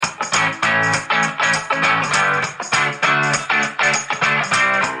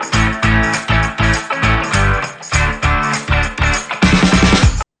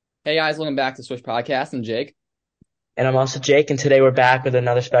guys, welcome back to Switch Podcast. I'm Jake. And I'm also Jake, and today we're back with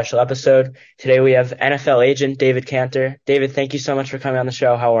another special episode. Today we have NFL agent David Canter. David, thank you so much for coming on the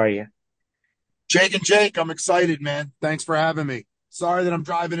show. How are you? Jake and Jake, I'm excited, man. Thanks for having me. Sorry that I'm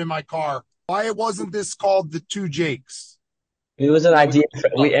driving in my car. Why wasn't this called the Two Jakes? It was an Yeah, idea.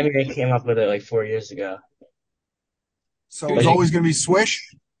 We came up with it like 4 years ago. So it two was But Jakes. always going to be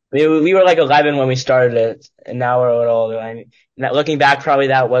Swish. we were like 11 when we started it, and now we're a little older. Looking back, probably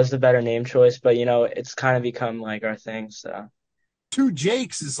that was the better name choice, but it's kind of become like our thing. So Two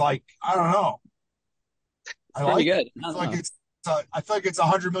Jakes is like, I don't know. It's I pretty like it. good. I don't know. I feel like it's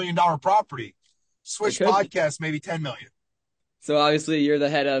 $100 million property. It Swish could be. podcast, maybe 10 million. So obviously, you're the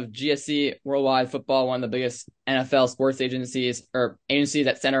head of GSE Worldwide Football, one of the biggest NFL sports agencies or agencies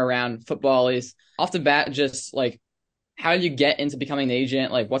that center around football. Is off the bat, just like how did you get into becoming an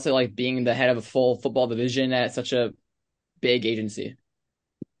agent? Like, what's it like being the head of a full football division at such a big agency?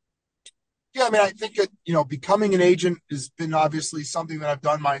 Yeah, I mean, I think becoming an agent has been obviously something that I've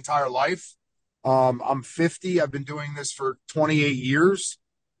done my entire life. I'm 50. I've been doing this for 28 years.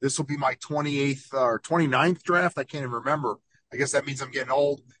 This will be my 28th or 29th draft. I can't even remember. I guess that means I'm getting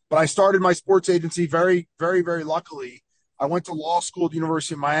old. But I started my sports agency very, very, very luckily. I went to law school at the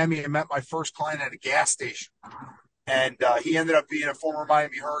University of Miami and met my first client at a gas station. And he ended up being a former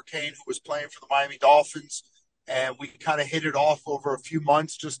Miami Hurricane who was playing for the Miami Dolphins. And we kind of hit it off over a few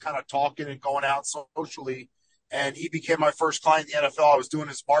months, just kind of talking and going out socially. And he became my first client in the NFL. I was doing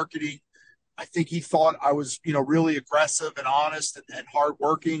his marketing. I think he thought I was, really aggressive and honest and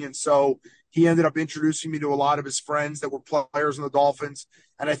hardworking. And so he ended up introducing me to a lot of his friends that were players in the Dolphins.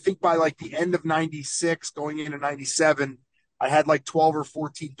 And I think by like the end of 96, going into 97, I had like 12 or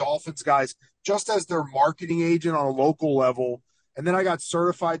 14 Dolphins guys just as their marketing agent on a local level. And then I got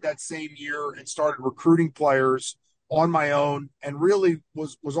certified that same year and started recruiting players on my own and really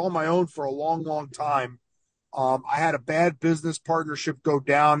was on my own for a long, long time. I had a bad business partnership go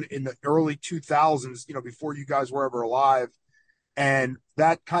down in the early 2000s, before you guys were ever alive. And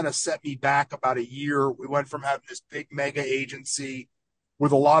that kind of set me back about a year. We went from having this big mega agency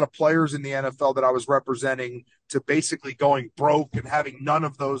with a lot of players in the NFL that I was representing to basically going broke and having none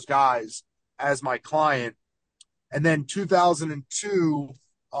of those guys as my client. And then 2002,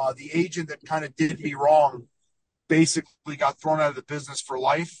 the agent that kind of did me wrong basically got thrown out of the business for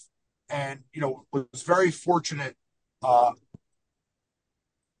life and was very fortunate. Uh,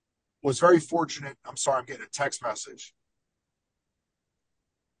 was very fortunate. I'm sorry, I'm getting a text message.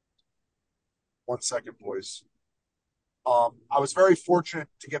 One second, boys. I was very fortunate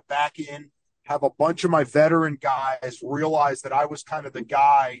to get back in, have a bunch of my veteran guys realize that I was kind of the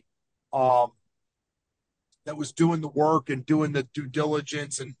guy um, that was doing the work and doing the due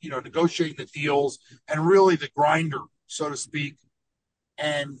diligence and negotiating the deals and really the grinder, so to speak,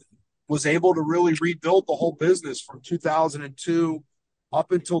 and was able to really rebuild the whole business from 2002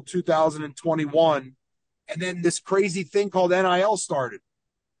 up until 2021. And then this crazy thing called NIL started.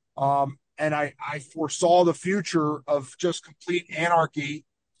 And I foresaw the future of just complete anarchy,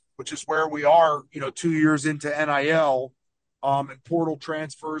 which is where we are, 2 years into NIL and portal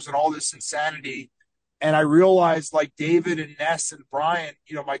transfers and all this insanity. And I realized, like David and Ness and Brian,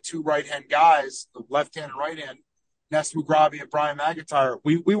 my two right hand guys, the left hand and right hand, Ness Mugrabi and Brian McIntyre,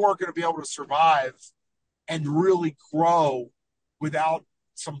 we weren't going to be able to survive and really grow without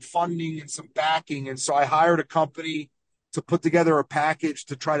some funding and some backing. And so I hired a company to put together a package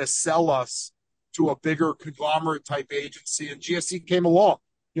to try to sell us to a bigger conglomerate type agency. And GSE came along.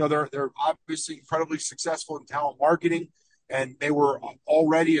 They're obviously incredibly successful in talent marketing, and they were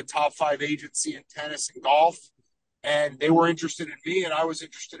already a top 5 agency in tennis and golf. And they were interested in me, and I was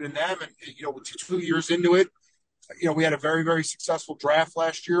interested in them. And 2 years into it, we had a very, very successful draft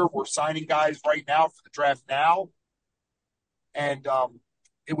last year. We're signing guys right now for the draft now. And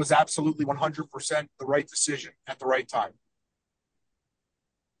it was absolutely 100% the right decision at the right time.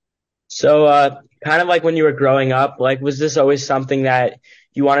 So, kind of like when you were growing up, like, was this always something that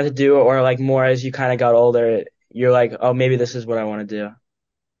you wanted to do, or like more as you kind of got older, you're like, oh, maybe this is what I want to do?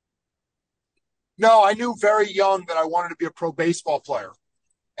 No, I knew very young that I wanted to be a pro baseball player.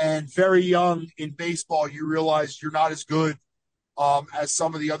 And very young in baseball, you realize you're not as good as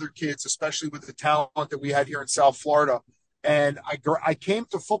some of the other kids, especially with the talent that we had here in South Florida. And I came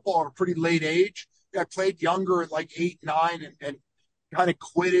to football at a pretty late age. I played younger at like 8, 9, and kind of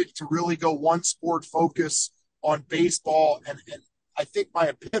quit it to really go one sport focus on baseball. And I think my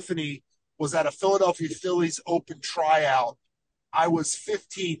epiphany was at a Philadelphia Phillies open tryout. I was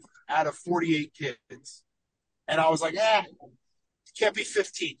 15th out of 48 kids. And I was like, you can't be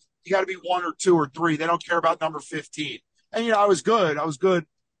 15th. You got to be 1 or 2 or 3. They don't care about number 15. And, I was good.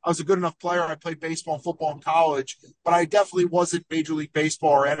 I was a good enough player. I played baseball and football in college, but I definitely wasn't Major League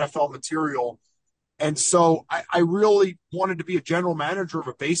Baseball or NFL material. And so I really wanted to be a general manager of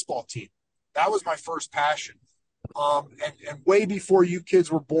a baseball team. That was my first passion. And way before you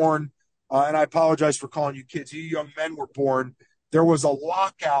kids were born, and I apologize for calling you kids, you young men were born, there was a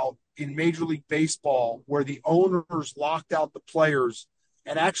lockout in Major League Baseball where the owners locked out the players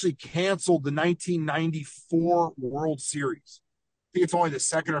and actually canceled the 1994 World Series. I think it's only the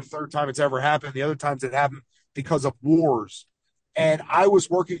second or third time it's ever happened. The other times it happened because of wars. And I was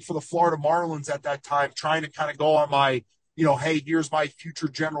working for the Florida Marlins at that time, trying to kind of go on my, hey, here's my future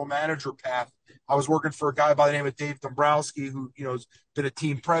general manager path. I was working for a guy by the name of Dave Dombrowski, who, has been a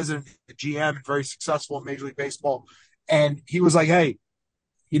team president, a GM, and very successful in Major League Baseball. And he was like, hey,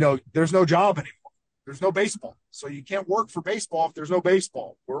 there's no job anymore. There's no baseball. So you can't work for baseball if there's no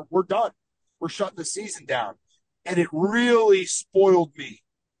baseball. We're done. We're shutting the season down. And it really spoiled me.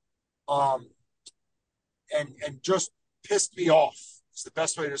 And just pissed me off. It's the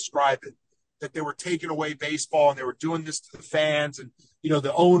best way to describe it. That they were taking away baseball and they were doing this to the fans and,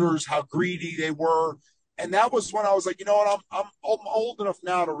 the owners, how greedy they were. And that was when I was like, you know what, I'm old enough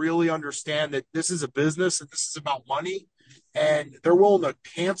now to really understand that this is a business and this is about money. And they're willing to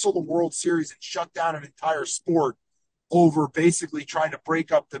cancel the World Series and shut down an entire sport over basically trying to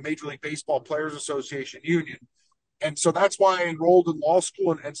break up the Major League Baseball Players Association union. And so that's why I enrolled in law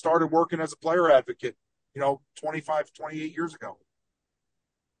school and started working as a player advocate, 25, 28 years ago.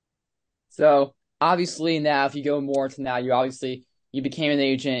 So obviously now, if you go more into now, you became an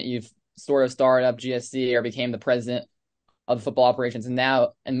agent, you've sort of started up GSE or became the president of the football operations. And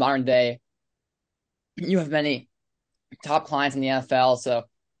now in modern day, you have many top clients in the NFL. So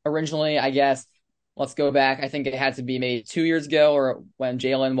originally, I guess, let's go back. I think it had to be maybe 2 years ago or when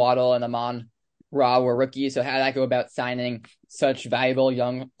Jalen Waddle and Amon-Ra were rookies. So how did that go about signing such valuable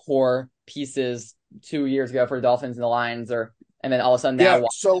young core pieces 2 years ago for the Dolphins and the Lions, and then all of a sudden now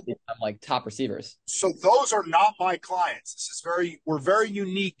become like top receivers? So those are not my clients. We're very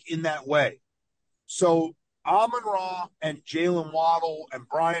unique in that way. So Amon-Ra and Jalen Waddle and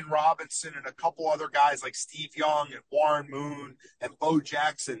Brian Robinson and a couple other guys like Steve Young and Warren Moon and Bo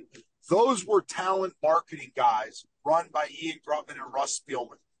Jackson, those were talent marketing guys run by Ian Grutman and Russ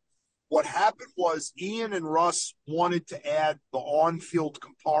Spielman. What happened was Ian and Russ wanted to add the on-field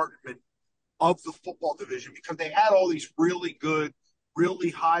compartment of the football division because they had all these really good, really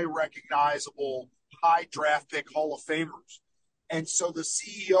high recognizable, high draft pick Hall of Famers. And so the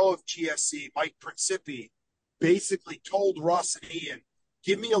CEO of GSE, Mike Principi, basically told Russ and Ian,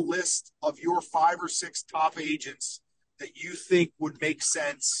 give me a list of your 5 or 6 top agents that you think would make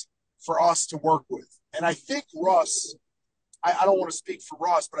sense for us to work with. And I think Russ, I don't want to speak for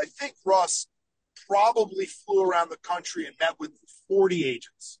Russ, but I think Russ probably flew around the country and met with 40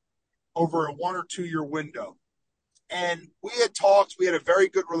 agents over a 1 or 2 year window. And we had talked, we had a very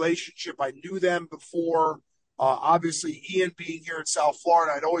good relationship. I knew them before. Obviously, Ian being here in South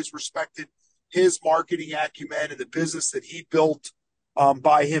Florida, I'd always respected his marketing acumen and the business that he built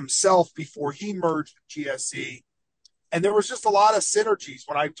by himself before he merged with GSE. And there was just a lot of synergies.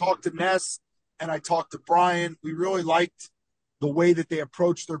 When I talked to Ness and I talked to Brian, we really liked the way that they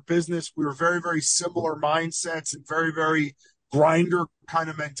approached their business. We were very, very similar mindsets and very, very grinder kind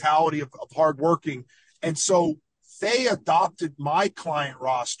of mentality of hardworking. And so they adopted my client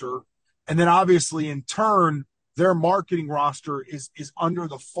roster. And then obviously in turn, their marketing roster is under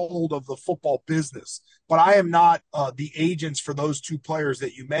the fold of the football business. But I am not the agents for those 2 players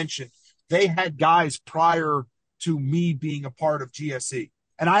that you mentioned. They had guys prior to me being a part of GSE.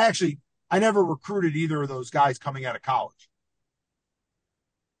 And I never recruited either of those guys coming out of college.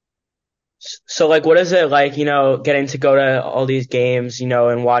 So, like, what is it like, getting to go to all these games,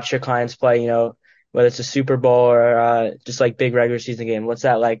 and watch your clients play, whether it's a Super Bowl or just like big regular season game? What's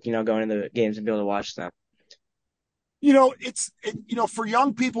that like, going to the games and be able to watch them? For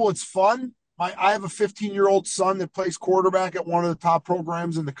young people, it's fun. I have a 15-year-old son that plays quarterback at one of the top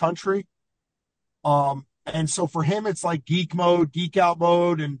programs in the country. And so for him, it's like geek mode, geek out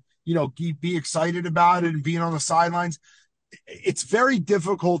mode, and, be excited about it and being on the sidelines. It's very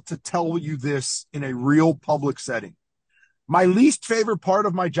difficult to tell you this in a real public setting. My least favorite part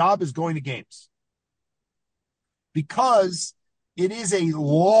of my job is going to games because it is a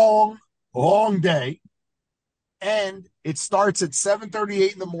long, long day. And it starts at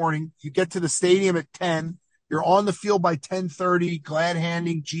 7:38 in the morning. You get to the stadium at 10. You're on the field by 10:30, glad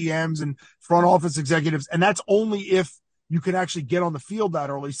handing GMs and front office executives. And that's only if you can actually get on the field that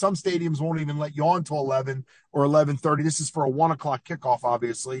early. Some stadiums won't even let you on until 11 or 11:30. This is for a 1 o'clock kickoff,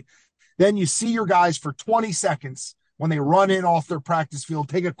 obviously. Then you see your guys for 20 seconds when they run in off their practice field,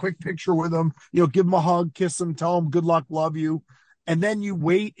 take a quick picture with them, give them a hug, kiss them, tell them good luck, love you. And then you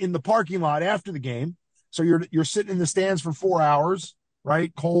wait in the parking lot after the game. So you're sitting in the stands for 4 hours,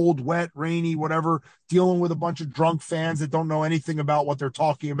 right? Cold, wet, rainy, whatever, dealing with a bunch of drunk fans that don't know anything about what they're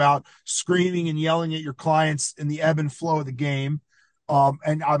talking about, screaming and yelling at your clients in the ebb and flow of the game.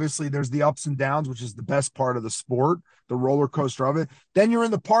 And obviously there's the ups and downs, which is the best part of the sport, the roller coaster of it. Then you're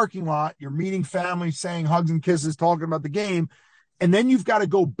in the parking lot, you're meeting family, saying hugs and kisses, talking about the game. And then you've got to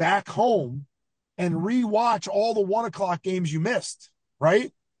go back home and rewatch all the 1 o'clock games you missed,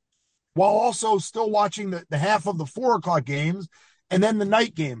 right? While also still watching the half of the 4 o'clock games and then the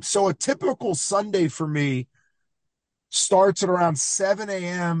night games. So a typical Sunday for me starts at around 7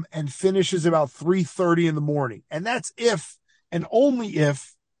 a.m. and finishes about 3:30 in the morning. And that's if, and only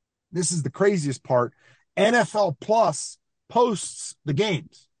if, this is the craziest part, NFL Plus posts the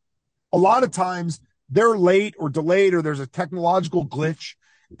games. A lot of times they're late or delayed or there's a technological glitch.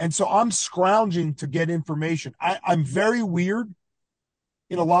 And so I'm scrounging to get information. I'm very weird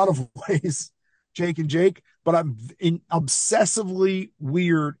in a lot of ways, Jake, but I'm obsessively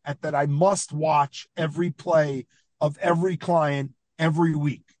weird at that I must watch every play of every client every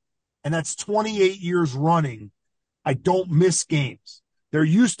week. And that's 28 years running. I don't miss games. There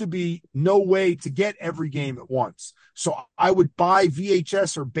used to be no way to get every game at once. So I would buy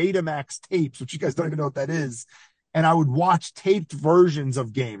VHS or Betamax tapes, which you guys don't even know what that is. And I would watch taped versions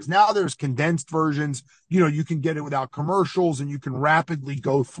of games. Now there's condensed versions. You can get it without commercials and you can rapidly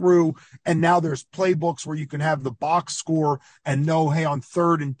go through. And now there's playbooks where you can have the box score and know, hey, on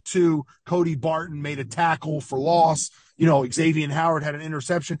 3rd and 2, Cody Barton made a tackle for loss. Xavier Howard had an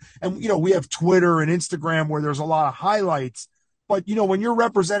interception. And, we have Twitter and Instagram where there's a lot of highlights. But, when you're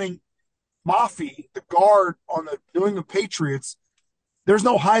representing Mafi, the guard on the New England Patriots, there's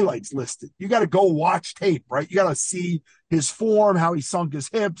no highlights listed. You got to go watch tape, right? You got to see his form, how he sunk his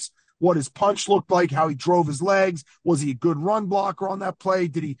hips, what his punch looked like, how he drove his legs. Was he a good run blocker on that play?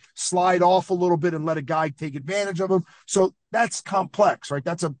 Did he slide off a little bit and let a guy take advantage of him? So that's complex, right?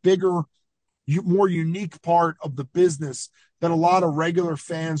 That's a bigger, more unique part of the business that a lot of regular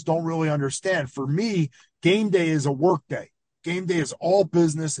fans don't really understand. For me, game day is a work day. Game day is all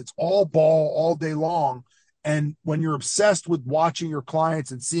business. It's all ball all day long. And when you're obsessed with watching your clients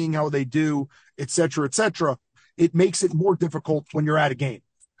and seeing how they do, et cetera, it makes it more difficult when you're at a game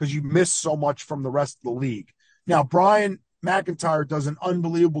because you miss so much from the rest of the league. Now, Brian McIntyre does an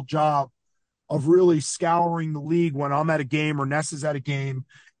unbelievable job of really scouring the league when I'm at a game or Ness is at a game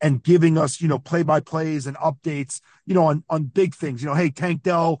and giving us, play-by-plays and updates, on big things. Hey, Tank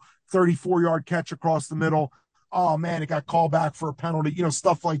Dell, 34-yard catch across the middle. Oh, man, it got called back for a penalty,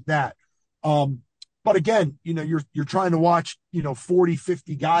 stuff like that. But again, you're trying to watch, 40,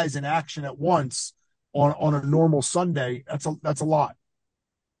 50 guys in action at once on a normal Sunday. That's a lot.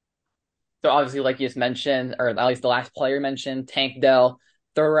 So obviously, like you just mentioned, or at least the last player mentioned, Tank Dell,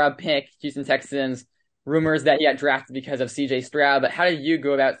 third round pick, Houston Texans. Rumors that he got drafted because of CJ Stroud. But how did you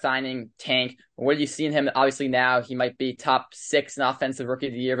go about signing Tank? What do you see in him? Obviously, now he might be top 6 in offensive rookie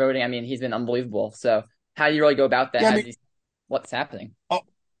of the year voting. I mean, he's been unbelievable. So how do you really go about that? Yeah, What's happening?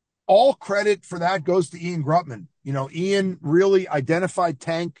 All credit for that goes to Ian Grutman. Ian really identified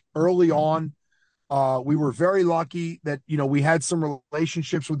Tank early on. We were very lucky that, we had some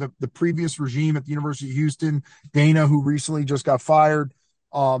relationships with the previous regime at the University of Houston, Dana, who recently just got fired.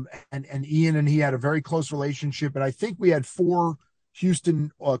 And Ian and he had a very close relationship. And I think we had 4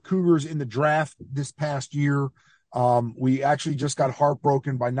 Houston Cougars in the draft this past year. We actually just got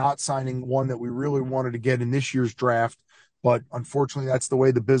heartbroken by not signing one that we really wanted to get in this year's draft. But unfortunately, that's the way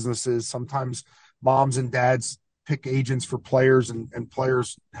the business is. Sometimes moms and dads pick agents for players and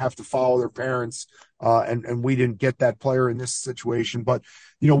players have to follow their parents. And we didn't get that player in this situation. But,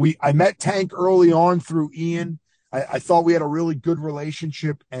 I met Tank early on through Ian. I thought we had a really good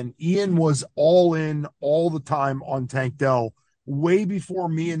relationship, and Ian was all in all the time on Tank Dell way before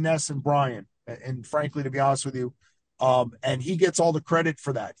me and Ness and Brian. And frankly, to be honest with you, and he gets all the credit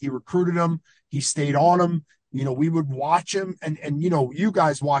for that. He recruited him. He stayed on him. We would watch him and you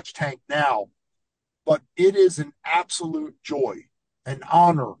guys watch Tank now, but it is an absolute joy, an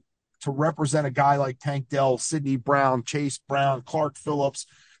honor to represent a guy like Tank Dell, Sidney Brown, Chase Brown, Clark Phillips,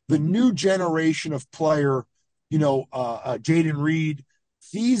 the new generation of player, Jaden Reed.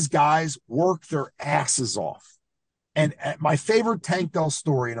 These guys work their asses off. And my favorite Tank Dell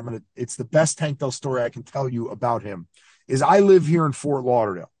story, and it's the best Tank Dell story I can tell you about him, is I live here in Fort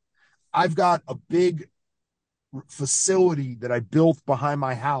Lauderdale. I've got a big facility that I built behind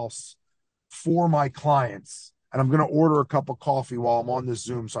my house for my clients. And I'm going to order a cup of coffee while I'm on this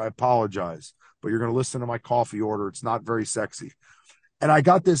Zoom, so I apologize. but you're going to listen to my coffee order. It's not very sexy. And I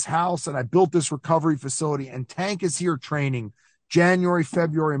got this house and I built this recovery facility, and Tank is here training January,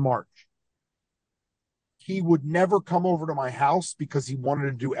 February, March. He would never come over to my house because he wanted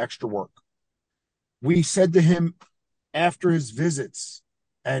to do extra work. We said to him after his visits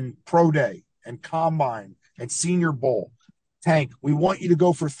and pro day and combine and senior bowl, Tank, we want you to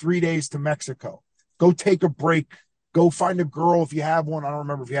go for 3 days to Mexico. Go take a break. Go find a girl if you have one. I don't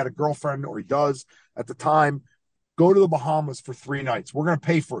remember if he had a girlfriend or he does at the time. Go to the Bahamas for 3 nights. We're going to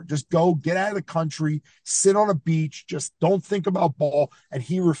pay for it. Just go, get out of the country, sit on a beach. Just don't think about ball. And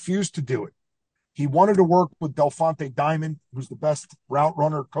he refused to do it. He wanted to work with Delfonte Diamond, who's the best route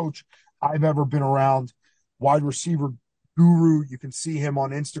runner coach I've ever been around, wide receiver guru. You can see him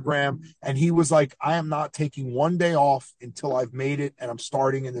on Instagram. And he was like, I am not taking 1 day off until I've made it and I'm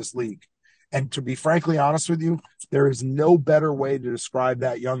starting in this league. And to be frankly honest with you, there is no better way to describe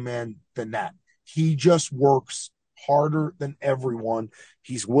that young man than that. He just works harder than everyone.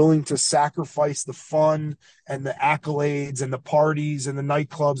 He's willing to sacrifice the fun and the accolades and the parties and the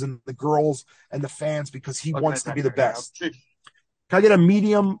nightclubs and the girls and the fans because he wants to be the best. Can I get a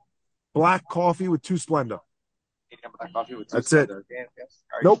medium black coffee with 2 Splenda? Medium black coffee with 2 That's Splenda. It.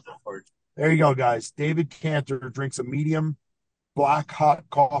 Nope. There you go, guys. David Canter drinks a medium black hot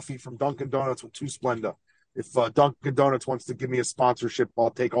coffee from Dunkin' Donuts with 2 Splenda. If Dunkin' Donuts wants to give me a sponsorship, I'll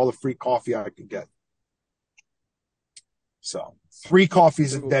take all the free coffee I can get. So 3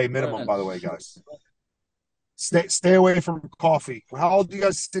 coffees a day minimum, by the way, guys. Stay away from coffee. How old are you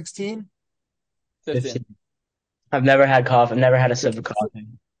guys? 16? 15. I've never had coffee. I've never had a sip of coffee.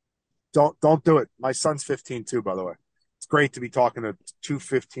 Don't do it. My son's 15 too, by the way. It's great to be talking to 2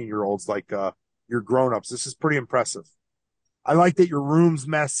 15-year-olds like you're grown-ups. This is pretty impressive. I like that your room's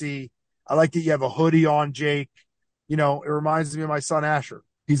messy. I like that you have a hoodie on, Jake. You know, it reminds me of my son, Asher.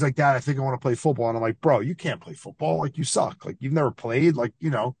 He's like, Dad, I think I want to play football. And I'm like, bro, you can't play football. Like, you suck. Like, you've never played. Like, you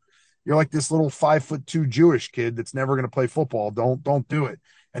know, you're like this little 5'2" Jewish kid that's never going to play football. Don't do it.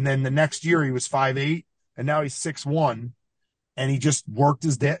 And then the next year he was 5'8", and now he's 6'1", and he just worked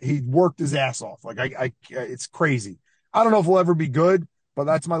his ass off. Like, it's crazy. I don't know if we'll ever be good, but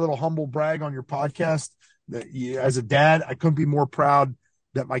that's my little humble brag on your podcast. That as a dad, I couldn't be more proud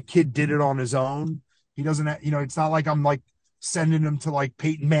that my kid did it on his own. He doesn't, it's not like I'm like sending him to like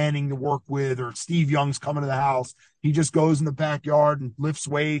Peyton Manning to work with or Steve Young's coming to the house. He just goes in the backyard and lifts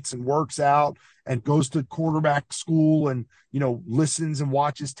weights and works out and goes to quarterback school and, listens and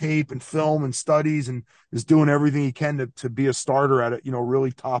watches tape and film and studies and is doing everything he can to be a starter at a,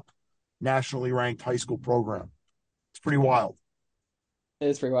 really top nationally ranked high school program. It's pretty wild. It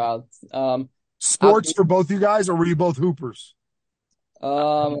is pretty wild. Sports for both you guys, or were you both hoopers?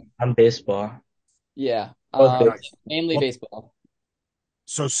 I'm baseball. Yeah. Both Mainly baseball.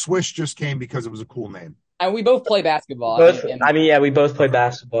 So Swish just came because it was a cool name. And we both play basketball. We both play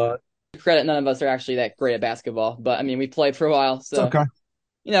basketball. Credit, none of us are actually that great at basketball, but we played for a while, so it's okay.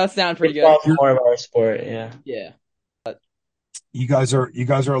 It sounded pretty good. Football's more of our sport, yeah. Yeah. But you guys are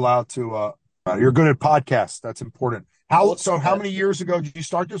allowed to you're good at podcasts. That's important. How many years ago did you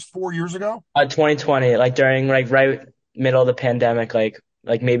start this? 4 years ago? 2020, like during right middle of the pandemic, like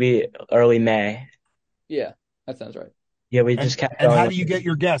maybe early May. Yeah, that sounds right. Yeah, we just kept going. And how do you get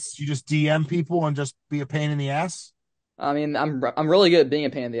your guests? You just DM people and just be a pain in the ass? I'm really good at being a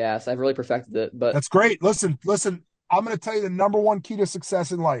pain in the ass. I've really perfected it, but that's great. Listen, I'm going to tell you the number one key to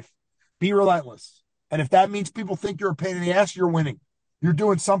success in life. Be relentless. And if that means people think you're a pain in the ass, you're winning. You're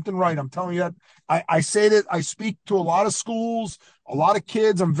doing something right. I'm telling you that. I say that I speak to a lot of schools, a lot of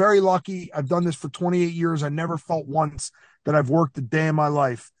kids. I'm very lucky. I've done this for 28 years. I never felt once that I've worked a day in my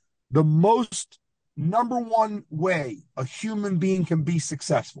life. The most number one way a human being can be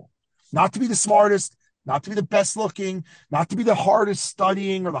successful, not to be the smartest, not to be the best looking, not to be the hardest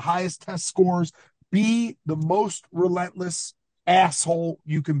studying or the highest test scores, be the most relentless asshole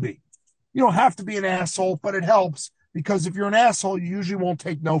you can be. You don't have to be an asshole, but it helps. Because if you're an asshole, you usually won't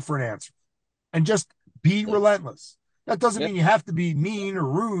take no for an answer. And just be relentless. That doesn't mean you have to be mean or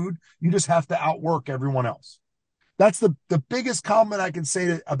rude. You just have to outwork everyone else. That's the biggest comment I can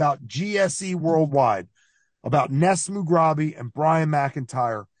say about GSE worldwide, about Ness Mugrabi and Brian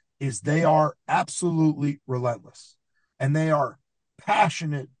McIntyre, is they are absolutely relentless. And they are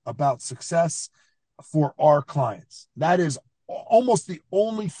passionate about success for our clients. That is almost the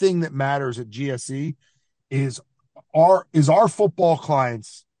only thing that matters at GSE is our football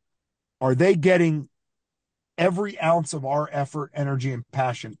clients, are they getting every ounce of our effort, energy, and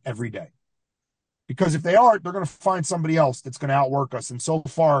passion every day? Because if they aren't, they're going to find somebody else that's going to outwork us. And so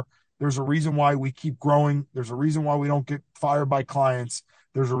far, there's a reason why we keep growing. There's a reason why we don't get fired by clients.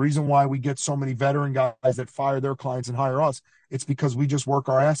 There's a reason why we get so many veteran guys that fire their clients and hire us. It's because we just work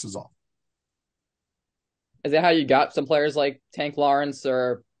our asses off. Is that how you got some players like Tank Lawrence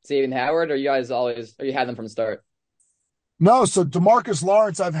or Xavier Howard, or you guys always, or you had them from the start? No, so Demarcus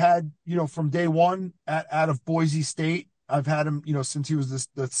Lawrence, I've had, from day one out of Boise State. I've had him, since he was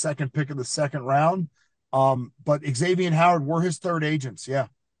the second pick of the second round. But Xavier Howard, we're his third agents. Yeah.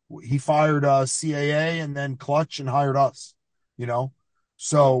 He fired CAA and then Clutch and hired us, you know.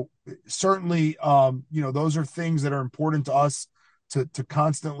 So certainly, those are things that are important to us to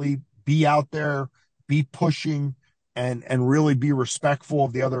constantly be out there, be pushing, and really be respectful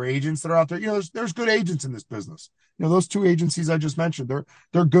of the other agents that are out there. There's good agents in this business. Those two agencies I just mentioned,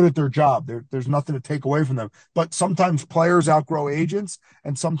 they're good at their job. There's nothing to take away from them. But sometimes players outgrow agents,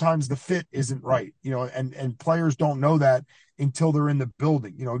 and sometimes the fit isn't right. And players don't know that until they're in the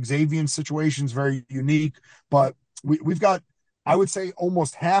building. Xavier's situation is very unique, but we've got, I would say,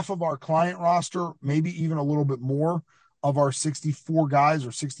 almost half of our client roster, maybe even a little bit more of our 64 guys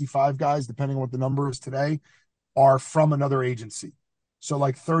or 65 guys, depending on what the number is today, are from another agency. So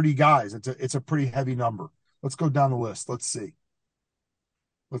like 30 guys, it's a pretty heavy number. Let's go down the list. Let's see.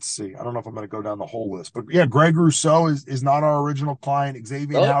 I don't know if I'm going to go down the whole list, but yeah, Greg Rousseau is not our original client.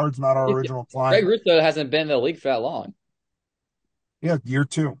 Xavier Really? Howard's not our original Greg client. Russo hasn't been in the league for that long. Yeah, year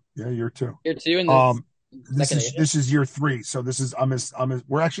two. Yeah, year two. Year two in the This second is agent. this is year three. So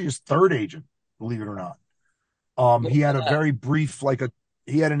we're actually his third agent, believe it or not. He had a very brief,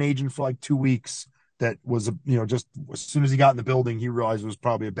 he had an agent for like 2 weeks that was, just as soon as he got in the building, he realized it was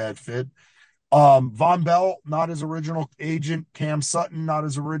probably a bad fit. Von Bell, not his original agent. Cam Sutton, not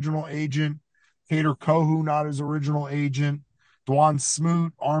his original agent. Cater Kohu, not his original agent. Dwan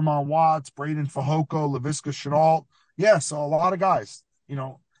Smoot, Armand Watts, Braden Fajoko, Laviska Chenault. Yeah, so a lot of guys.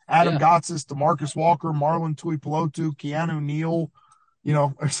 Adam Yeah. Gotsis, DeMarcus Walker, Marlon Tuipulotu, Keanu Neal.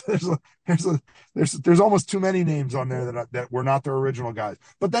 There's almost too many names on there that were not their original guys.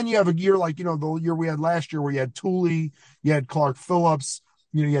 But then you have a year like, the year we had last year where you had Tooley, you had Clark Phillips,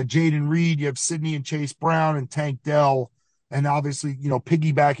 you had Jaden Reed, you have Sidney and Chase Brown and Tank Dell. And obviously,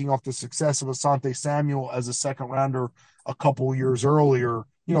 piggybacking off the success of Asante Samuel as a second rounder a couple years earlier,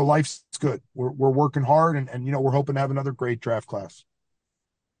 life's good. We're working hard and we're hoping to have another great draft class.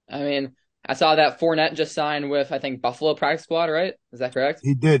 I mean, I saw that Fournette just signed with, I think, Buffalo practice squad, right? Is that correct?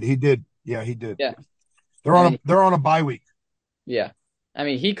 He did. Yeah, he did. Yeah. They're on a bye week. Yeah. I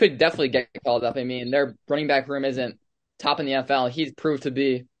mean, he could definitely get called up. I mean, their running back room isn't top in the NFL. He's proved to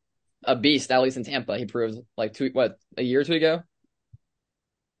be a beast, at least in Tampa. He proved like a year or two ago.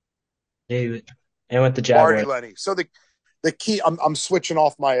 Yeah, and with the Marty Jaguars. Lenny. So the key, I'm switching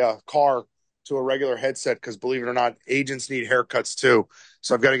off my car to a regular headset because, believe it or not, agents need haircuts too.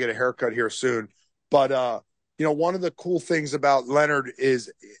 So I've got to get a haircut here soon. But one of the cool things about Leonard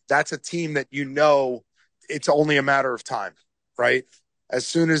is that's a team that it's only a matter of time, right? As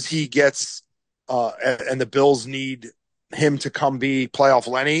soon as he gets and the Bills need him to come be playoff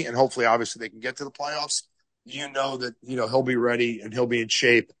Lenny, and hopefully, obviously, they can get to the playoffs. That he'll be ready and he'll be in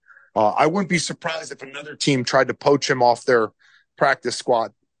shape. I wouldn't be surprised if another team tried to poach him off their practice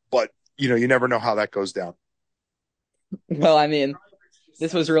squad, but you never know how that goes down. Well, I mean,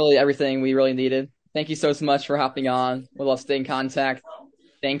 this was really everything we really needed. Thank you so much for hopping on. We'll love to stay in contact.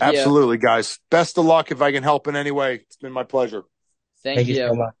 Thank you. Absolutely, guys. Best of luck if I can help in any way. It's been my pleasure. Thank you you.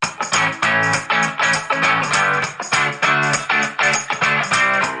 so much.